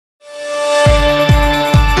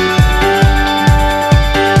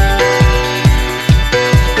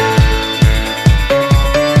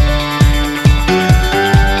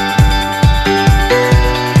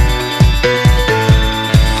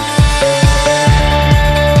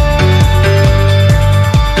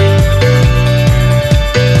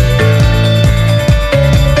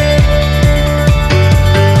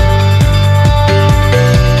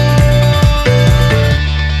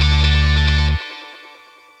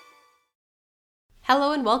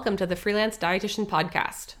Hello and welcome to the Freelance Dietitian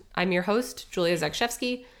Podcast. I'm your host, Julia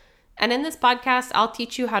Zakshevsky, and in this podcast, I'll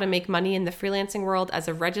teach you how to make money in the freelancing world as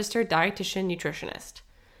a registered dietitian nutritionist.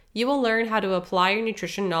 You will learn how to apply your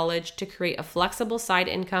nutrition knowledge to create a flexible side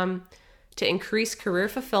income, to increase career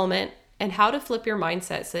fulfillment, and how to flip your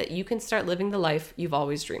mindset so that you can start living the life you've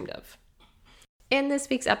always dreamed of. In this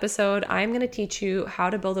week's episode, I'm going to teach you how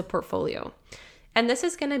to build a portfolio. And this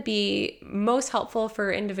is going to be most helpful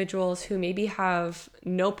for individuals who maybe have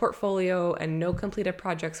no portfolio and no completed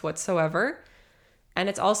projects whatsoever. And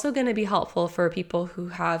it's also going to be helpful for people who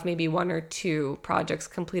have maybe one or two projects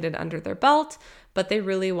completed under their belt, but they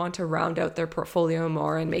really want to round out their portfolio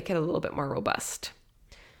more and make it a little bit more robust.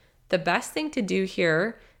 The best thing to do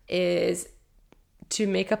here is to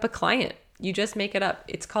make up a client. You just make it up.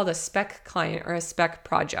 It's called a spec client or a spec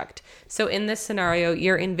project. So in this scenario,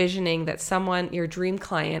 you're envisioning that someone, your dream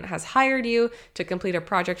client, has hired you to complete a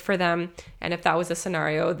project for them. And if that was a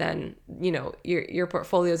scenario, then your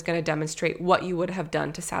portfolio is going to demonstrate what you would have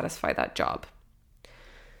done to satisfy that job.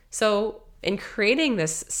 So in creating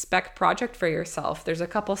this spec project for yourself, there's a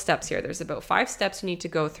couple steps here. There's about 5 steps you need to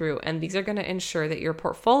go through, and these are going to ensure that your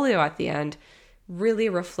portfolio at the end really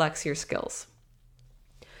reflects your skills.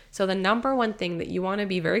 So the number one thing that you want to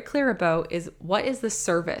be very clear about is what is the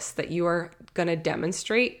service that you are going to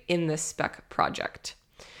demonstrate in this spec project?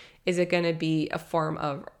 Is it going to be a form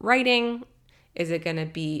of writing? Is it going to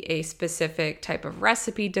be a specific type of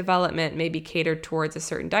recipe development, maybe catered towards a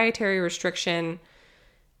certain dietary restriction?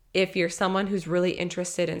 If you're someone who's really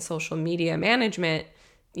interested in social media management,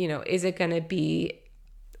 is it going to be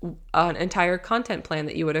an entire content plan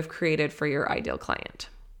that you would have created for your ideal client?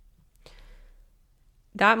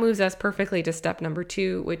 That moves us perfectly to step number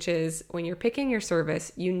 2, which is when you're picking your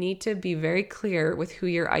service, you need to be very clear with who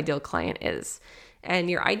your ideal client is. And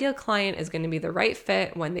your ideal client is going to be the right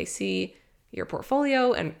fit when they see your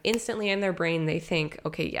portfolio and instantly in their brain, they think,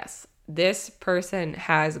 okay, yes, this person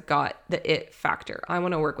has got the it factor. I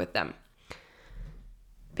want to work with them.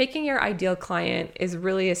 Picking your ideal client is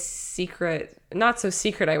really a secret, not so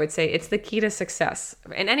secret, I would say. It's the key to success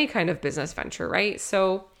in any kind of business venture, right?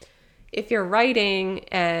 So if you're writing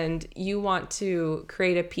and you want to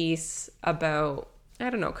create a piece about,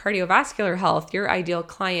 cardiovascular health, your ideal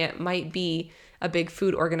client might be a big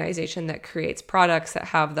food organization that creates products that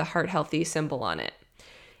have the heart healthy symbol on it.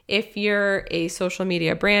 If you're a social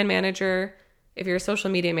media manager,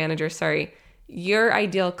 your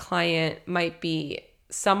ideal client might be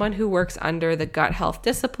someone who works under the gut health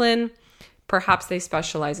discipline. Perhaps they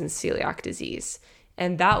specialize in celiac disease,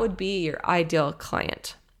 and that would be your ideal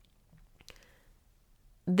client.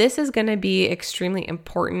 This is going to be extremely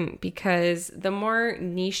important because the more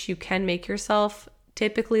niche you can make yourself,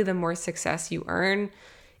 typically the more success you earn.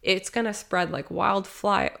 It's going to spread like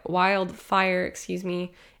wildfire,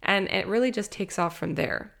 and it really just takes off from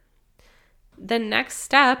there. The next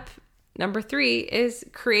step, number 3, is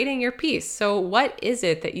creating your piece. So what is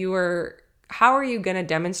it that how are you going to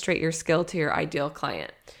demonstrate your skill to your ideal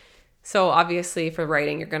client? So obviously for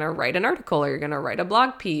writing, you're going to write an article, or you're going to write a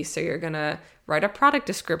blog piece, or you're going to write a product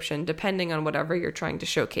description, depending on whatever you're trying to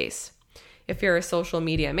showcase. If you're a social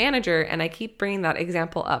media manager, and I keep bringing that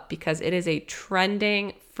example up because it is a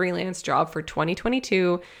trending freelance job for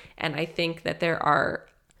 2022, and I think that there are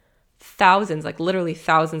thousands, like literally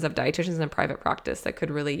thousands of dietitians in private practice that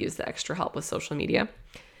could really use the extra help with social media.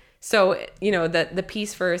 So, the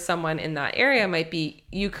piece for someone in that area might be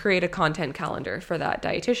you create a content calendar for that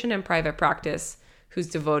dietitian in private practice who's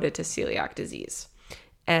devoted to celiac disease.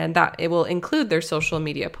 And that it will include their social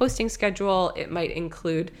media posting schedule. It might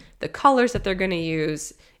include the colors that they're going to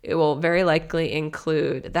use. It will very likely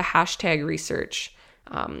include the hashtag research,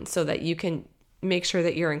 so that you can make sure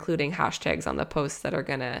that you're including hashtags on the posts that are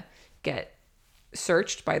going to get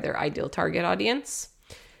searched by their ideal target audience.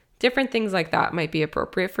 Different things like that might be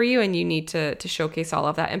appropriate for you, and you need to showcase all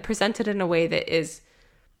of that and present it in a way that is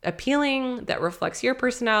appealing, that reflects your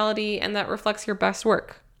personality, and that reflects your best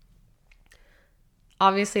work.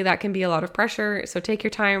 Obviously, that can be a lot of pressure, so take your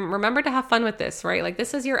time. Remember to have fun with this, right? Like,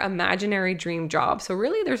 this is your imaginary dream job, so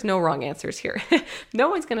really there's no wrong answers here. No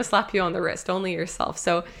one's going to slap you on the wrist, only yourself.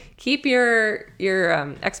 So keep your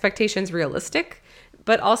expectations realistic,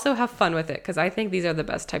 but also have fun with it, because I think these are the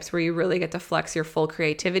best types where you really get to flex your full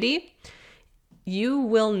creativity. You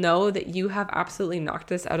will know that you have absolutely knocked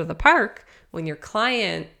this out of the park when your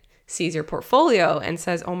client sees your portfolio and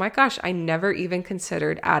says, oh my gosh, I never even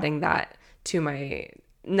considered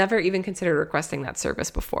requesting that service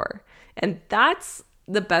before. And that's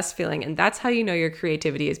the best feeling, and that's how you know your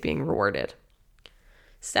creativity is being rewarded.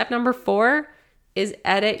 Step number 4 is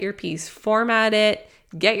edit your piece, format it,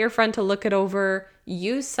 get your friend to look it over.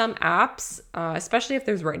 use some apps, especially if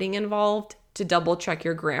there's writing involved, to double check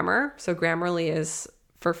your grammar. So Grammarly is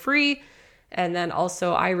for free. And then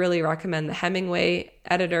also I really recommend the Hemingway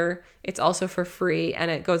editor. It's also for free,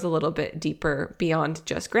 and it goes a little bit deeper beyond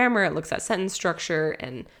just grammar. It looks at sentence structure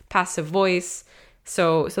and passive voice.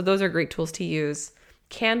 So those are great tools to use.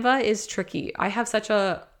 Canva is tricky. I have such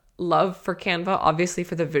a love for Canva, obviously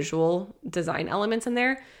for the visual design elements in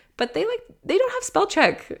there, but they don't have spell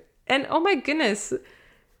check. And oh my goodness,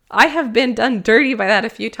 I have been done dirty by that a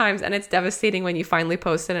few times, and it's devastating when you finally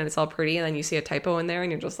post it and it's all pretty and then you see a typo in there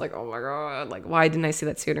and you're just like, oh my God, like why didn't I see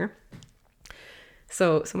that sooner?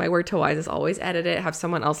 So my word to wise is always edit it, have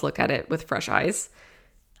someone else look at it with fresh eyes.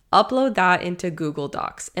 Upload that into Google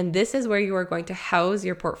Docs, and this is where you are going to house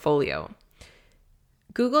your portfolio.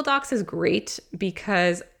 Google Docs is great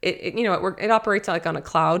because it operates like on a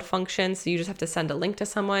cloud function, so you just have to send a link to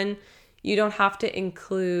someone. You don't have to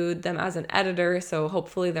include them as an editor, so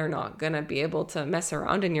hopefully they're not going to be able to mess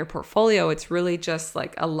around in your portfolio. It's really just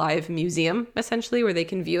like a live museum, essentially, where they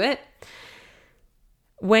can view it.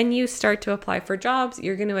 When you start to apply for jobs,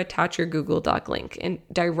 you're going to attach your Google Doc link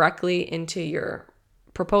directly into your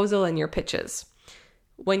proposal and your pitches.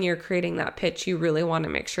 When you're creating that pitch, you really want to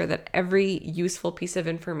make sure that every useful piece of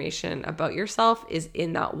information about yourself is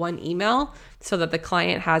in that one email so that the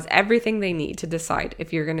client has everything they need to decide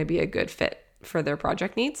if you're going to be a good fit for their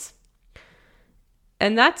project needs.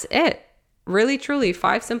 And that's it. Really, truly,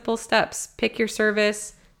 5 simple steps. Pick your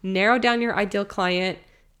service, narrow down your ideal client,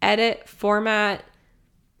 edit, format,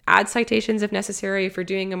 add citations if necessary if you're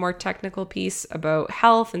doing a more technical piece about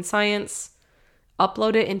health and science.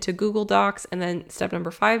 Upload it into Google Docs, and then step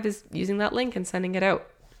number 5 is using that link and sending it out.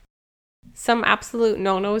 Some absolute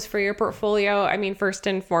no-nos for your portfolio. I mean, first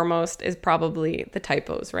and foremost is probably the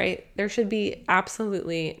typos, right? There should be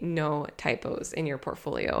absolutely no typos in your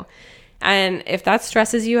portfolio. And if that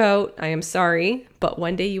stresses you out, I am sorry, but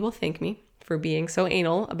one day you will thank me for being so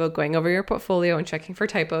anal about going over your portfolio and checking for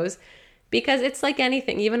typos, because it's like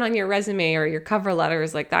anything, even on your resume or your cover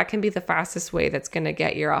letters, like that can be the fastest way that's going to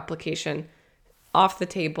get your application off the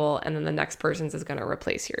table, and then the next person's is going to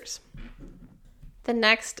replace yours. The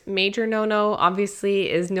next major no-no,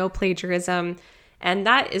 obviously, is no plagiarism. And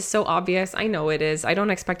that is so obvious. I know it is. I don't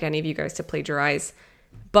expect any of you guys to plagiarize.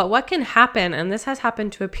 But what can happen, and this has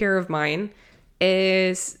happened to a peer of mine,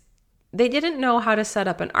 is they didn't know how to set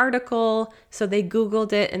up an article. So they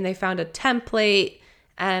Googled it and they found a template.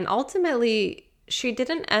 And ultimately, she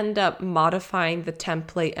didn't end up modifying the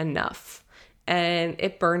template enough. And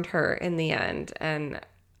it burned her in the end. And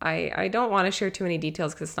I don't want to share too many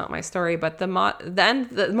details because it's not my story. But the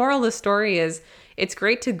moral of the story is it's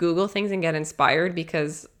great to Google things and get inspired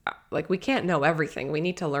because like we can't know everything. We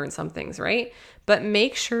need to learn some things, right? But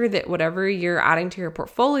make sure that whatever you're adding to your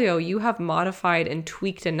portfolio, you have modified and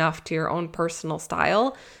tweaked enough to your own personal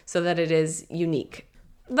style so that it is unique.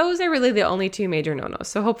 Those are really the only 2 major no-nos.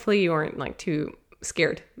 So hopefully you weren't like too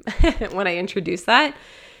scared when I introduced that.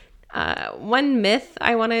 One myth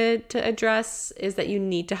I wanted to address is that you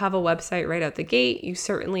need to have a website right out the gate. You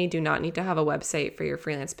certainly do not need to have a website for your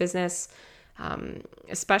freelance business,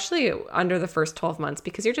 especially under the first 12 months,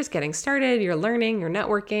 because you're just getting started, you're learning, you're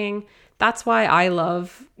networking. That's why I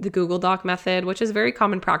love the Google Doc method, which is very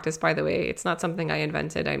common practice, by the way. It's not something I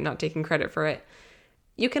invented. I'm not taking credit for it.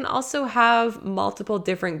 You can also have multiple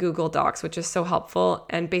different Google Docs, which is so helpful.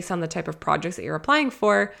 And based on the type of projects that you're applying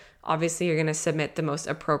for, obviously you're going to submit the most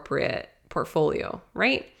appropriate portfolio,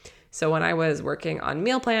 right? So when I was working on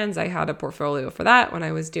meal plans, I had a portfolio for that. When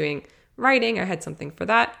I was doing writing, I had something for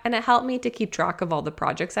that. And it helped me to keep track of all the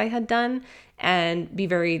projects I had done and be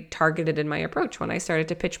very targeted in my approach when I started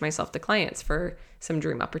to pitch myself to clients for some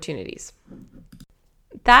dream opportunities.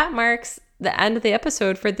 That marks the end of the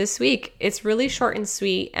episode for this week. It's really short and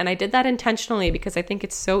sweet, and I did that intentionally because I think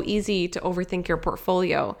it's so easy to overthink your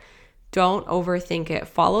portfolio. Don't overthink it.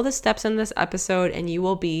 Follow the steps in this episode and you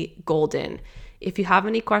will be golden. If you have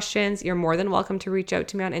any questions, you're more than welcome to reach out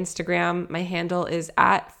to me on Instagram. My handle is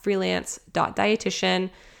 @freelance.dietitian,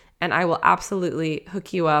 and I will absolutely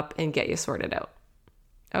hook you up and get you sorted out.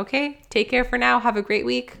 Okay, take care for now. Have a great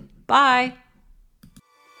week. Bye.